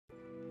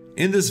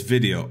In this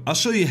video, I'll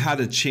show you how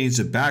to change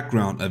the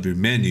background of your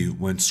menu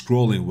when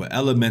scrolling with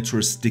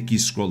Elementor's sticky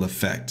scroll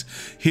effect.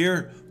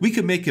 Here, we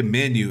can make a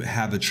menu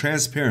have a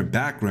transparent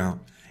background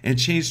and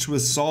change to a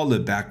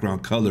solid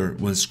background color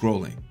when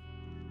scrolling.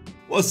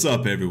 What's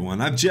up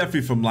everyone, I'm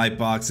Jeffrey from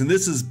Lytbox and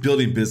this is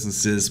Building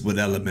Businesses with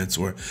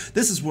Elementor.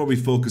 This is where we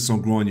focus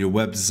on growing your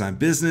web design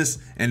business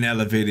and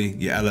elevating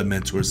your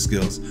Elementor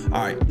skills.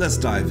 Alright, let's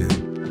dive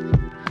in.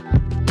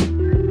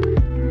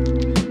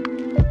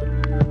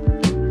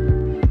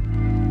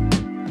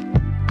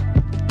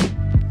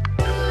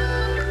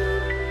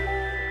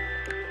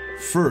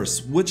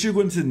 First, what you're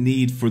going to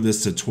need for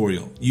this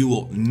tutorial, you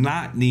will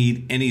not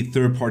need any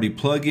third-party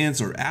plugins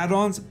or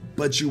add-ons,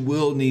 but you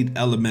will need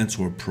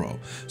Elementor Pro.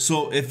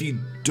 So if you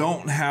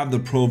don't have the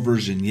Pro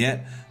version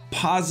yet,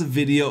 pause the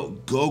video,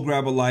 go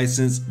grab a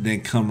license,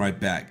 then come right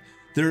back.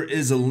 There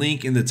is a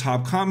link in the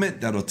top comment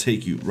that'll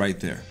take you right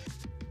there.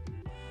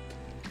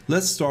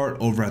 Let's start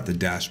over at the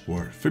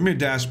dashboard. From your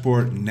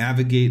dashboard,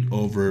 navigate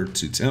over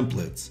to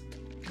Templates.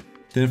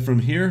 Then from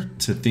here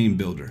to Theme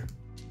Builder.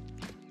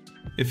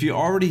 If you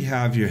already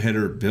have your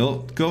header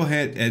built, go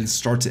ahead and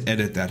start to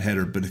edit that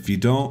header, but if you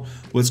don't,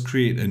 let's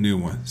create a new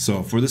one.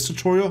 So for this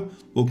tutorial,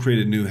 we'll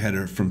create a new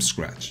header from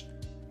scratch.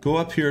 Go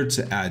up here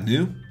to Add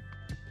New,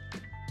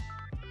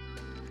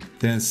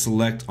 then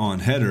select on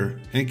Header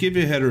and give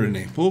your header a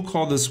name. We'll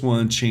call this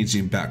one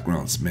Changing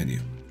Backgrounds Menu.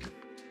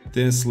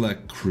 Then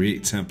select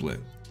Create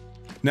Template.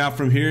 Now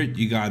from here,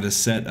 you got a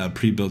set of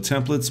pre-built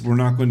templates. We're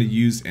not going to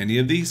use any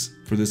of these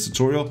for this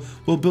tutorial.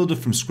 We'll build it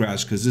from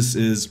scratch because this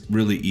is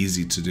really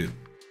easy to do.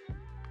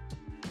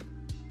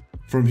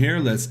 From here,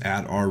 let's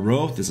add our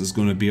row. This is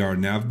going to be our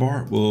nav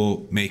bar.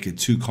 We'll make it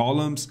 2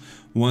 columns.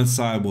 One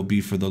side will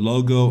be for the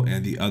logo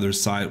and the other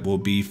side will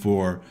be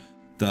for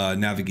the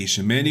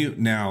navigation menu.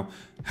 Now,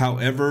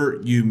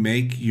 however you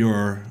make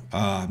your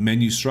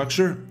menu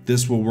structure,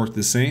 this will work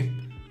the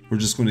same. We're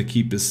just going to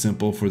keep it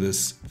simple for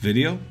this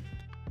video.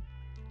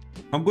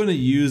 I'm going to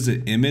use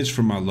an image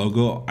for my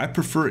logo. I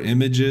prefer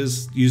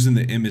images using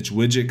the image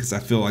widget because I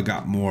feel I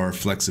got more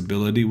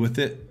flexibility with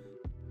it.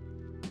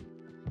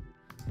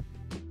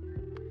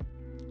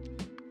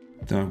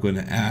 Then I'm going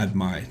to add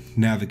my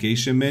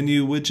navigation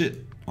menu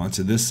widget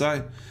onto this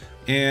side.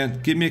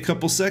 And give me a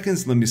couple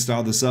seconds, let me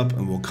style this up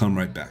and we'll come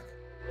right back.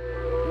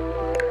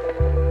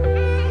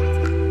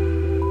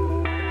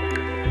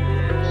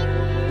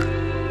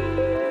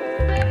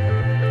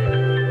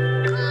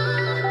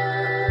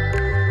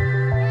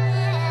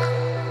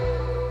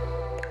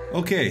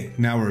 Okay,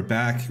 now we're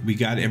back. We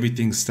got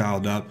everything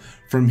styled up.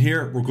 From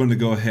here, we're going to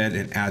go ahead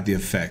and add the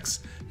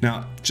effects.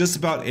 Now, just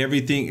about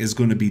everything is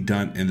going to be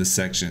done in the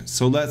section.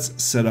 So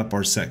let's set up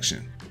our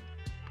section.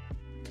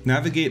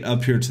 Navigate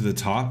up here to the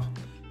top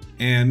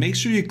and make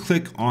sure you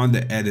click on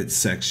the edit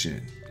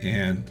section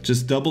and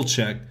just double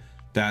check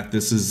that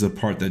this is the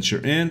part that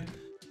you're in,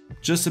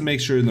 just to make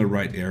sure you're in the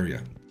right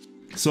area.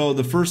 So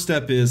the first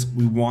step is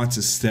we want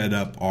to set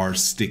up our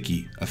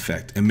sticky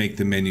effect and make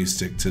the menu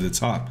stick to the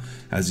top.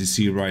 As you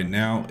see right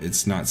now,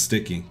 it's not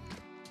sticking.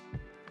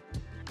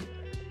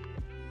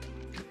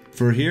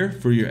 For here,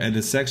 for your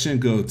edit section,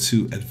 go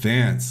to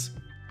Advanced,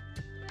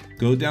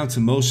 go down to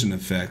Motion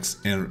Effects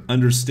and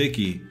under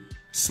Sticky,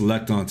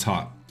 select on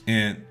top.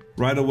 And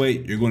right away,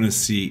 you're going to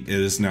see it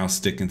is now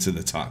sticking to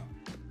the top.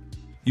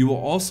 You will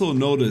also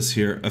notice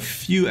here a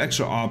few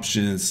extra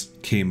options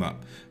came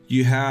up.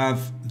 You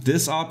have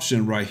this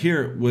option right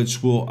here,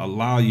 which will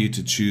allow you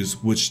to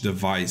choose which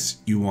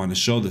device you want to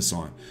show this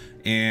on.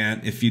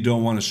 And if you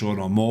don't want to show it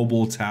on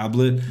mobile,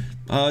 tablet,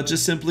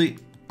 just simply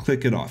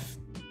click it off.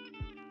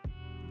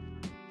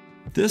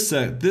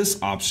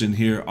 This option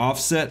here,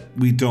 offset,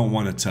 we don't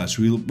want to touch.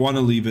 We want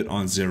to leave it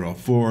on 0.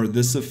 For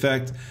this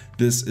effect,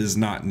 this is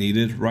not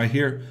needed right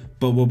here.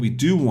 But what we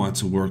do want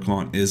to work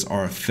on is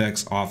our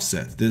effects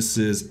offset. This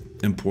is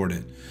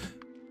important.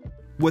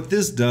 What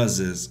this does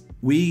is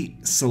we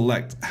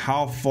select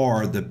how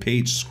far the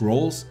page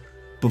scrolls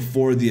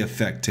before the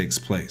effect takes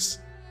place.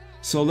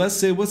 So let's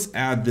say, let's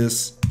add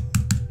this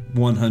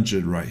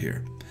 100 right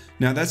here.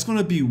 Now that's going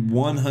to be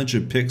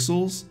 100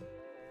 pixels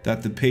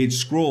that the page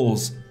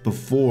scrolls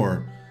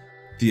before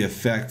the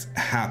effect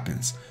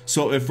happens.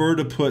 So if we were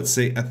to put,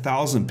 say,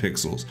 1,000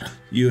 pixels,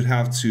 you would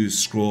have to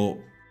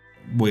scroll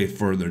way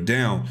further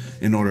down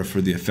in order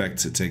for the effect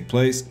to take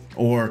place.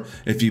 Or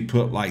if you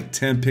put like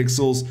 10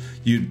 pixels,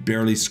 you'd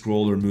barely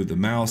scroll or move the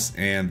mouse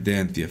and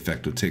then the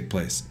effect would take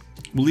place.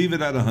 We'll leave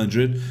it at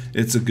 100.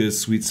 It's a good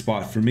sweet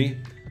spot for me.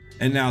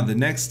 And now the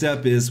next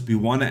step is we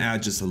want to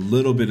add just a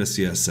little bit of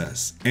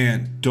CSS.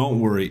 And don't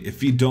worry,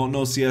 if you don't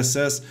know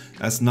CSS,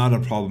 that's not a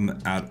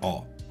problem at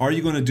all. All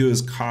you're going to do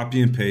is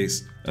copy and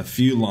paste a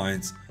few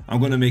lines. I'm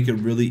going to make it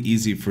really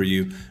easy for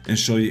you and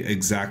show you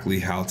exactly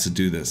how to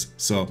do this.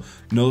 So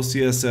no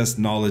CSS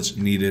knowledge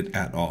needed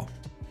at all.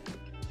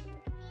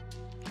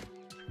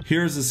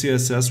 Here's the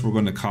CSS we're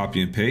going to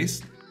copy and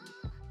paste.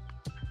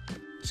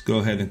 Let's go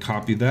ahead and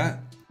copy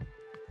that.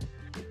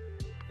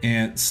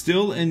 And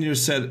still in your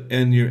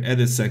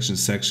edit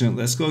section,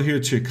 let's go here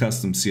to your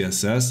custom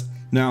CSS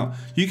Now,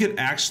 you could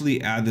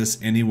actually add this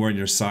anywhere in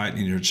your site,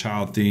 in your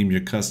child theme,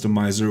 your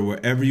customizer,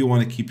 wherever you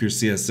want to keep your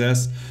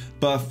CSS.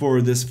 But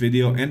for this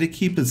video, and to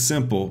keep it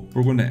simple,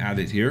 we're going to add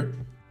it here.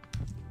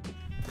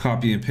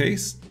 Copy and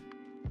paste.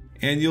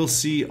 And you'll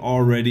see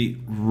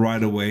already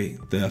right away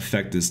the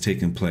effect is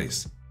taking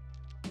place.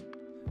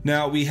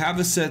 Now we have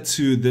it set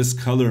to this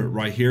color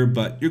right here,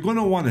 but you're going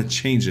to want to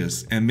change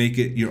this and make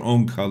it your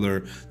own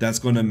color that's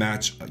going to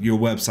match your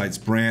website's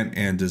brand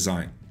and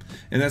design.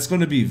 And that's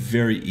going to be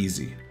very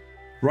easy.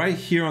 Right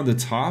here on the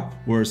top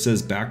where it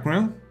says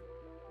background,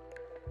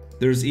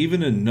 there's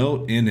even a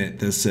note in it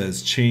that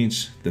says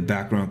change the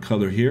background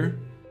color here.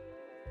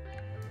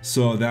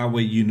 So that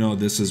way you know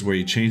this is where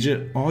you change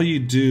it. All you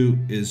do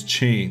is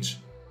change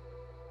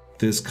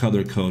this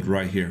color code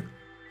right here.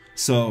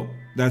 So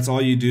that's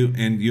all you do,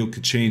 and you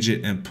could change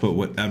it and put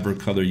whatever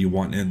color you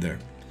want in there.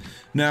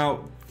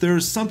 Now,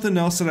 there's something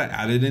else that I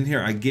added in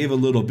here. I gave a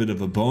little bit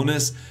of a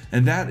bonus,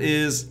 and that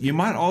is you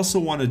might also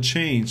want to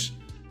change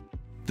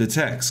the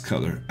text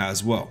color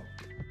as well.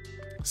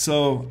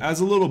 So as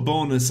a little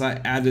bonus, I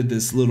added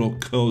this little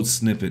code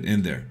snippet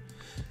in there.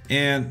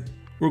 And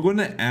we're going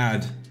to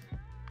add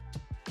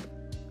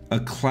a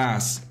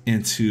class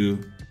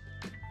into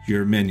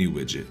your menu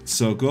widget.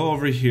 So go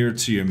over here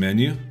to your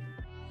menu,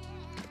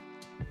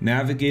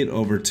 navigate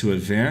over to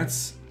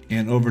Advanced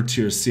and over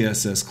to your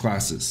CSS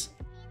classes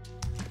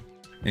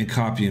and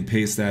copy and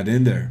paste that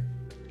in there.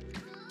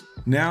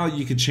 Now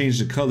you can change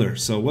the color.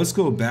 So let's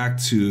go back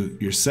to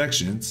your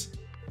sections,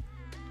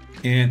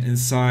 and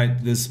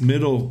inside this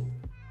middle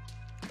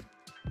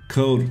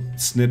code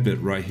snippet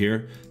right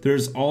here,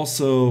 there's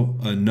also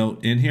a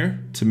note in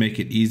here to make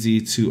it easy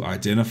to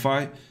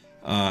identify.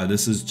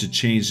 This is to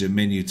change the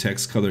menu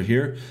text color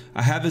here.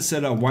 I have it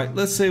set up white.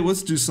 Let's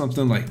do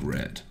something like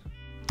red.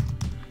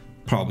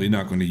 Probably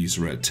not going to use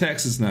red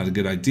text. It's not a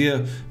good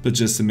idea, but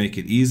just to make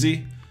it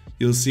easy,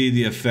 you'll see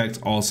the effect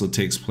also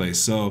takes place.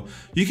 So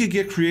you could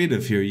get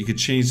creative here. You could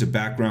change the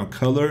background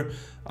color.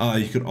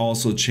 You could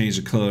also change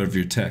the color of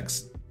your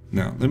text.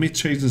 Now, let me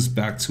change this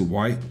back to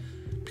white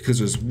because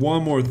there's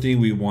one more thing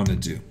we want to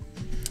do.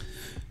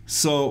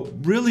 So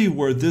really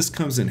where this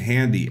comes in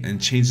handy and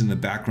changing the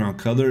background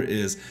color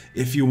is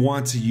if you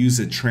want to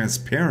use it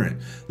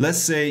transparent. Let's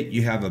say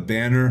you have a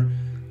banner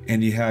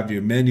and you have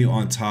your menu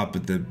on top,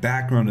 but the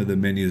background of the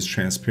menu is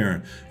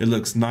transparent. It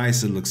looks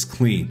nice, it looks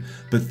clean.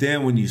 But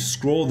then when you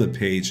scroll the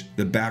page,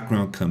 the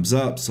background comes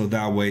up, so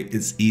that way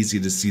it's easy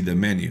to see the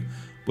menu.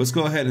 Let's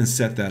go ahead and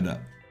set that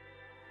up.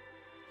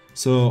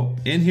 So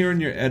in here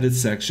in your edit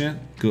section,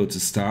 go to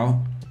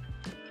style.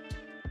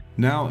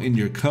 Now in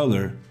your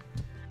color,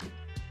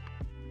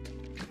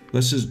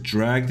 let's just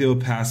drag the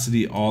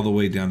opacity all the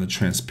way down to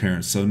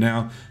transparent. So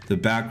now the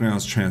background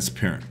is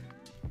transparent.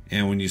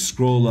 And when you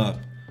scroll up,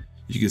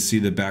 you can see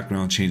the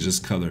background changes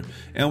color.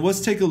 And let's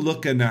take a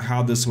look at now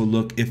how this will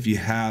look if you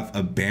have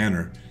a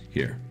banner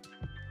here.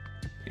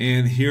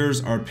 And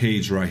here's our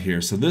page right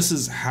here. So this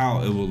is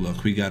how it will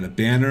look. We got a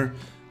banner,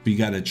 we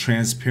got a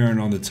transparent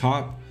on the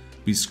top.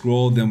 We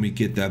scroll, then we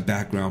get that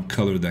background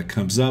color that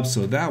comes up.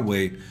 So that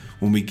way,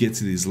 when we get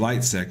to these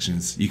light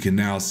sections, you can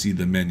now see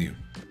the menu.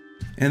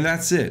 And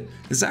that's it.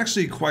 It's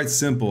actually quite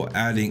simple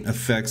adding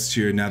effects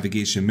to your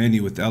navigation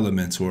menu with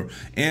Elementor.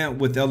 And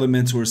with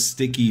Elementor's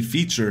sticky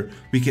feature,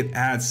 we can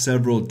add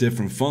several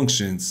different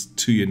functions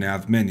to your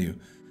nav menu.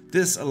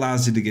 This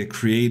allows you to get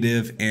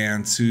creative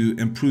and to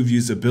improve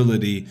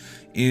usability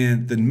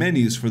in the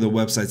menus for the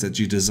websites that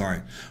you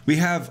design. We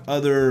have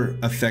other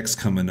effects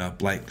coming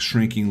up like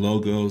shrinking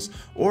logos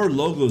or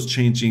logos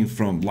changing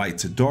from light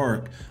to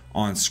dark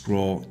on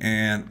scroll,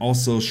 and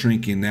also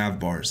shrinking nav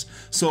bars.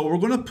 So we're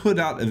going to put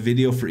out a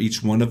video for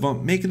each one of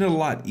them, making it a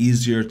lot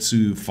easier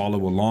to follow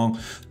along.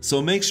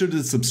 So make sure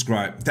to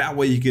subscribe. That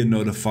way you get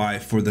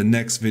notified for the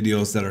next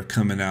videos that are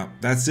coming out.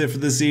 That's it for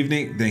this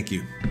evening. Thank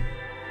you.